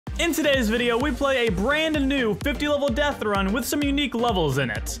In today's video, we play a brand new 50 level death run with some unique levels in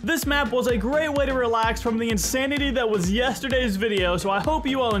it. This map was a great way to relax from the insanity that was yesterday's video, so I hope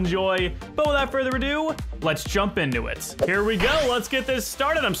you all enjoy. But without further ado, let's jump into it. Here we go, let's get this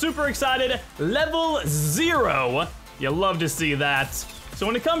started. I'm super excited. Level 0. You love to see that. So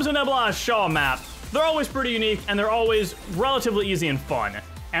when it comes to Nebula Shaw map, they're always pretty unique and they're always relatively easy and fun.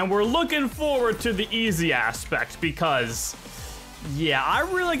 And we're looking forward to the easy aspect because, yeah, I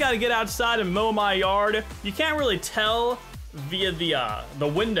really gotta get outside and mow my yard. You can't really tell via the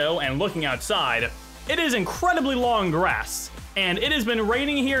window and looking outside. It is incredibly long grass, and it has been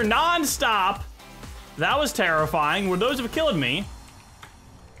raining here non-stop. That was terrifying. Were those have killed me?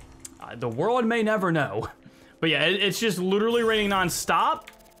 The world may never know. But yeah, it's just literally raining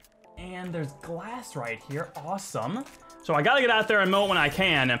non-stop. And there's glass right here, awesome. So I gotta get out there and mow it when I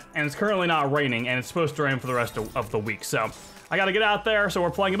can, and it's currently not raining, and it's supposed to rain for the rest of the week, so I gotta get out there. So we're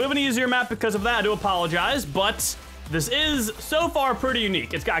playing a bit of an easier map because of that. I do apologize, but this is so far pretty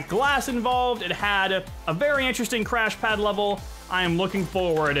unique. It's got glass involved. It had a very interesting crash pad level. I am looking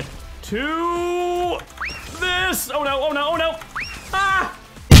forward to this. Oh no, oh no, oh no. Ah!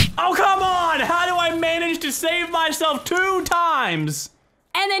 Oh, come on! How do I manage to save myself 2 times?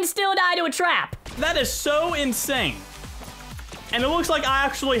 And then still die to a trap. That is so insane. And it looks like I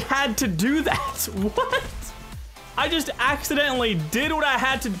actually had to do that. What? I just accidentally did what I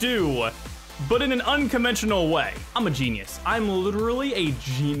had to do, but in an unconventional way. I'm a genius. I'm literally a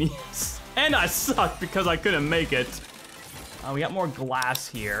genius. And I suck because I couldn't make it. We got more glass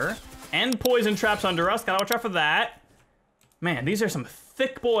here. And poison traps under us. Gotta watch out for that. Man, these are some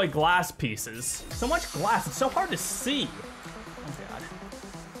thick boy glass pieces. So much glass, it's so hard to see. Oh God.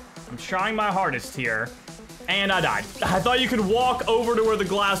 I'm trying my hardest here. And I died. I thought you could walk over to where the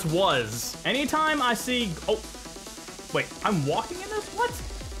glass was. Anytime I see, oh, wait, I'm walking in this, what?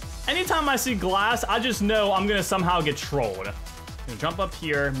 Anytime I see glass, I just know I'm gonna somehow get trolled. I'm gonna jump up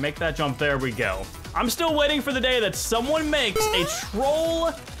here, make that jump, there we go. I'm still waiting for the day that someone makes a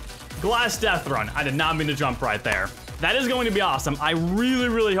troll glass death run. I did not mean to jump right there. That is going to be awesome. I really,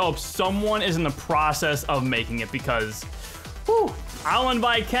 really hope someone is in the process of making it because, whew, I'll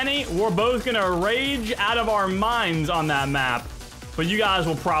invite Kenny. We're both gonna rage out of our minds on that map, but you guys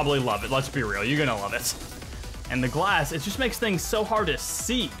will probably love it. Let's be real, you're gonna love it. And the glass, it just makes things so hard to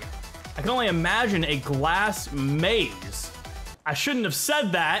see. I can only imagine a glass maze. I shouldn't have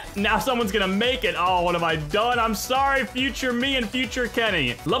said that. Now someone's gonna make it. Oh, what have I done? I'm sorry, future me and future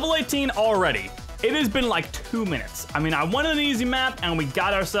Kenny. Level 18 already. It has been like 2 minutes. I mean, I wanted an easy map and we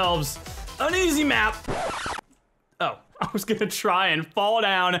got ourselves an easy map. Oh, I was gonna try and fall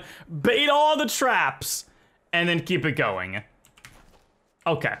down, bait all the traps, and then keep it going.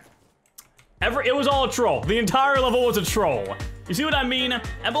 Okay. It was all a troll. The entire level was a troll. You see what I mean?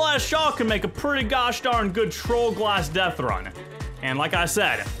 Nebula Shaw can make a pretty gosh darn good troll glass death run. And like I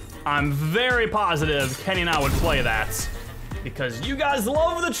said, I'm very positive Kenny and I would play that. Because you guys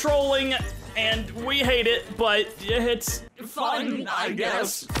love the trolling, and we hate it, but it's fun, I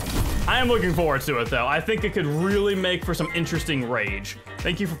guess. I am looking forward to it, though. I think it could really make for some interesting rage.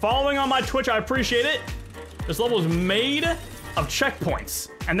 Thank you for following on my Twitch. I appreciate it. This level is made of checkpoints,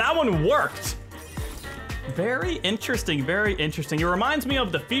 and that one worked. Very interesting, very interesting. It reminds me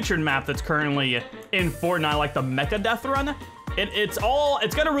of the featured map that's currently in Fortnite, like the Mecha Death Run. It's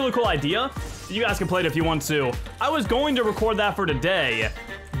got a really cool idea. You guys can play it if you want to. I was going to record that for today,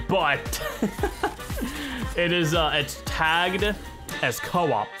 but it's tagged as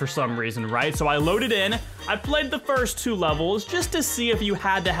co-op for some reason, right? So I loaded in, I played the first 2 levels just to see if you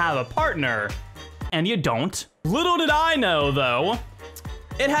had to have a partner, and you don't. Little did I know, though,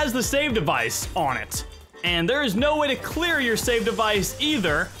 it has the save device on it, and there is no way to clear your save device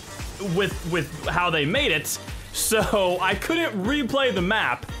either with how they made it, so I couldn't replay the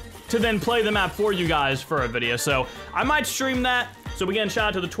map to then play the map for you guys for a video, so I might stream that. So again, shout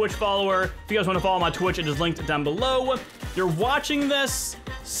out to the Twitch follower. If you guys want to follow my Twitch, it is linked down below. You're watching this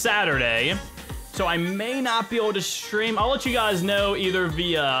Saturday, so I may not be able to stream. I'll let you guys know either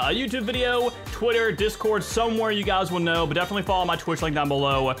via a YouTube video, Twitter, Discord, somewhere you guys will know, but definitely follow my Twitch link down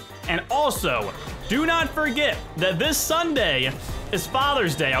below. And also, do not forget that this Sunday is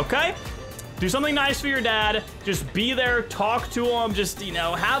Father's Day, okay? Do something nice for your dad. Just be there, talk to him, just, you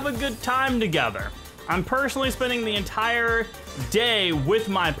know, have a good time together. I'm personally spending the entire day with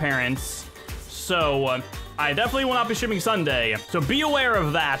my parents, so I definitely will not be streaming Sunday, so be aware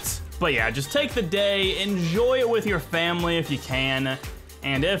of that. But yeah, just take the day, enjoy it with your family if you can,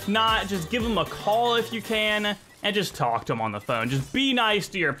 and if not, just give them a call if you can, and just talk to them on the phone. Just be nice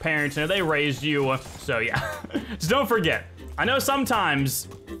to your parents, and they raised you, so yeah. Just don't forget. I know sometimes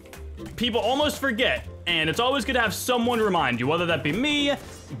people almost forget, and it's always good to have someone remind you, whether that be me,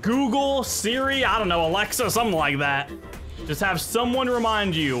 Google, Siri, I don't know, Alexa, something like that. Just have someone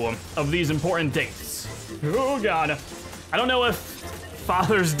remind you of these important dates. Oh God. I don't know if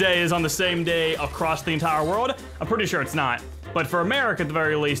Father's Day is on the same day across the entire world. I'm pretty sure it's not. But for America, at the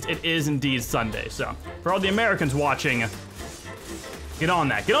very least, it is indeed Sunday. So for all the Americans watching, get on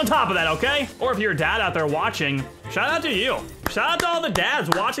that. Get on top of that, okay? Or if you're a dad out there watching, shout out to you. Shout out to all the dads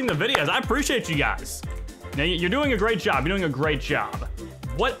watching the videos. I appreciate you guys. Now, you're doing a great job. You're doing a great job.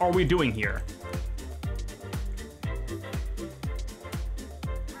 What are we doing here?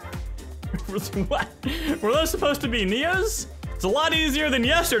 What? Were those supposed to be Neos? It's a lot easier than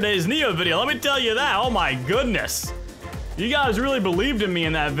yesterday's Neo video, let me tell you that. Oh my goodness. You guys really believed in me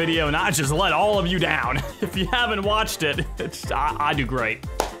in that video, and I just let all of you down. If you haven't watched it, I do great.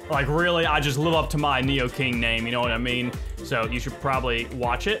 Like really, I just live up to my Neo King name, you know what I mean? So you should probably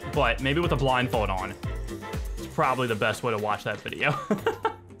watch it, but maybe with a blindfold on. It's probably the best way to watch that video.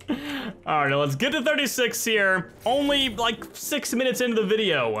 All right, now let's get to 36 here. Only like 6 minutes into the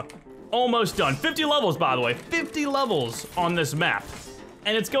video. Almost done. 50 levels, by the way. 50 levels on this map.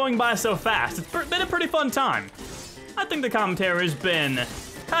 And it's going by so fast. It's been a pretty fun time. I think the commentary has been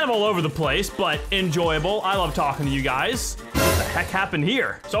kind of all over the place, but enjoyable. I love talking to you guys. What the heck happened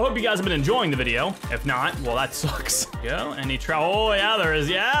here? So I hope you guys have been enjoying the video. If not, well, that sucks. Go, any trouble? Oh, yeah, there is.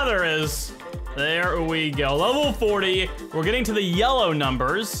 Yeah, there is. There we go. Level 40. We're getting to the yellow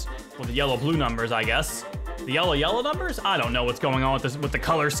numbers. Well, the yellow-blue numbers, I guess. The yellow numbers? I don't know what's going on with this, with the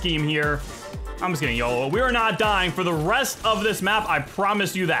color scheme here. I'm just getting YOLO. We are not dying for the rest of this map. I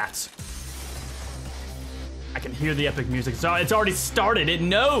promise you that. I can hear the epic music. So it's already started. It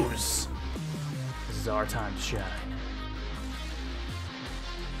knows. This is our time to shine.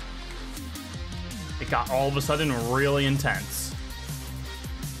 It got all of a sudden really intense.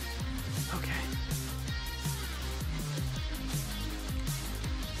 Okay.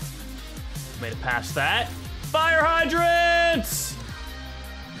 Made it past that. Fire hydrants!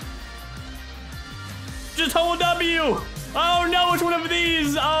 Just hold W! Oh no, which one of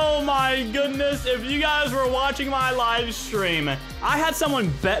these? Oh my goodness, if you guys were watching my live stream, I had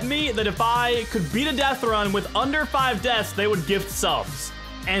someone bet me that if I could beat a death run with under 5 deaths, they would gift subs.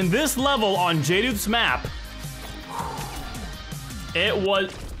 And this level on Jaduth's map, it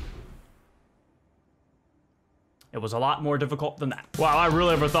was a lot more difficult than that. Wow, I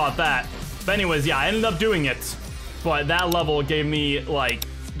really never thought that. But anyways, yeah, I ended up doing it. But that level gave me, like,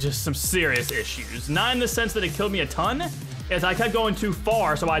 just some serious issues. Not in the sense that it killed me a ton, as I kept going too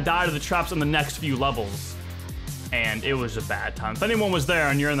far, so I died to the traps on the next few levels. And it was a bad time. If anyone was there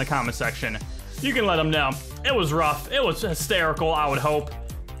and you're in the comment section, you can let them know. It was rough. It was hysterical, I would hope.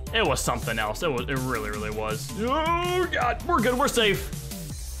 It was something else. It really, really was. Oh, God, we're good, we're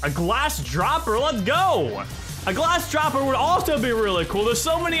safe. A glass dropper, let's go. A glass dropper would also be really cool. There's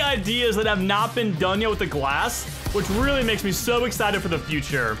so many ideas that have not been done yet with the glass, which really makes me so excited for the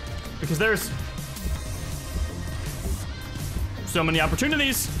future. Because there's so many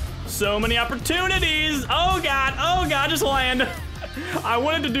opportunities. So many opportunities. Oh God, just land. I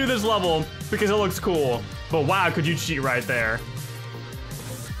wanted to do this level because it looks cool. But wow, could you cheat right there?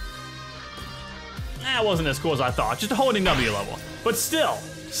 That wasn't as cool as I thought. Just a holding W level. But still,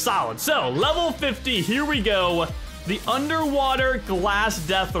 solid. So, level 50, here we go. The underwater glass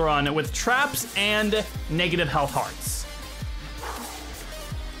death run with traps and negative health hearts.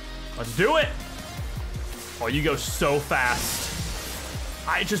 Let's do it. Oh, you go so fast.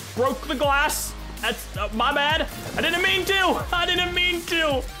 I just broke the glass. That's my bad. I didn't mean to. I didn't mean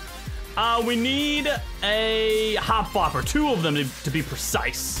to. We need a hop flopper, 2 of them to be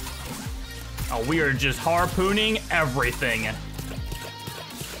precise. Oh, we are just harpooning everything.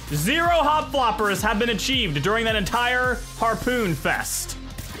 0 hop floppers have been achieved during that entire harpoon fest.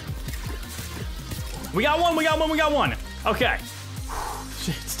 We got one, we got one, we got one. Okay.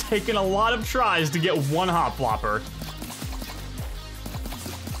 It's taken a lot of tries to get 1 hop flopper.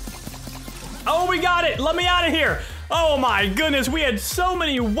 Oh, we got it. Let me out of here. Oh my goodness, we had so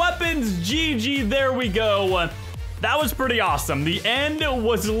many weapons. GG, there we go. That was pretty awesome. The end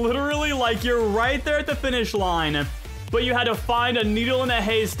was literally like you're right there at the finish line, but you had to find a needle in a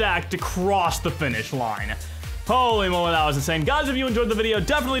haystack to cross the finish line. Holy moly, that was insane. Guys, if you enjoyed the video,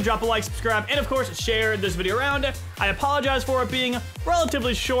 definitely drop a like, subscribe, and of course, share this video around. I apologize for it being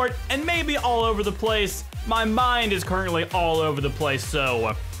relatively short and maybe all over the place. My mind is currently all over the place,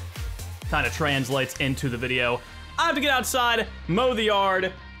 so kind of translates into the video. I have to get outside, mow the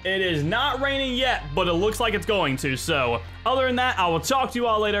yard. It is not raining yet, but it looks like it's going to. So other than that, I will talk to you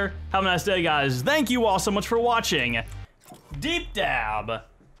all later. Have a nice day, guys. Thank you all so much for watching. Deep dab.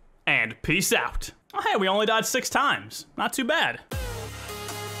 And and peace out. Oh, hey, we only died 6 times. Not too bad.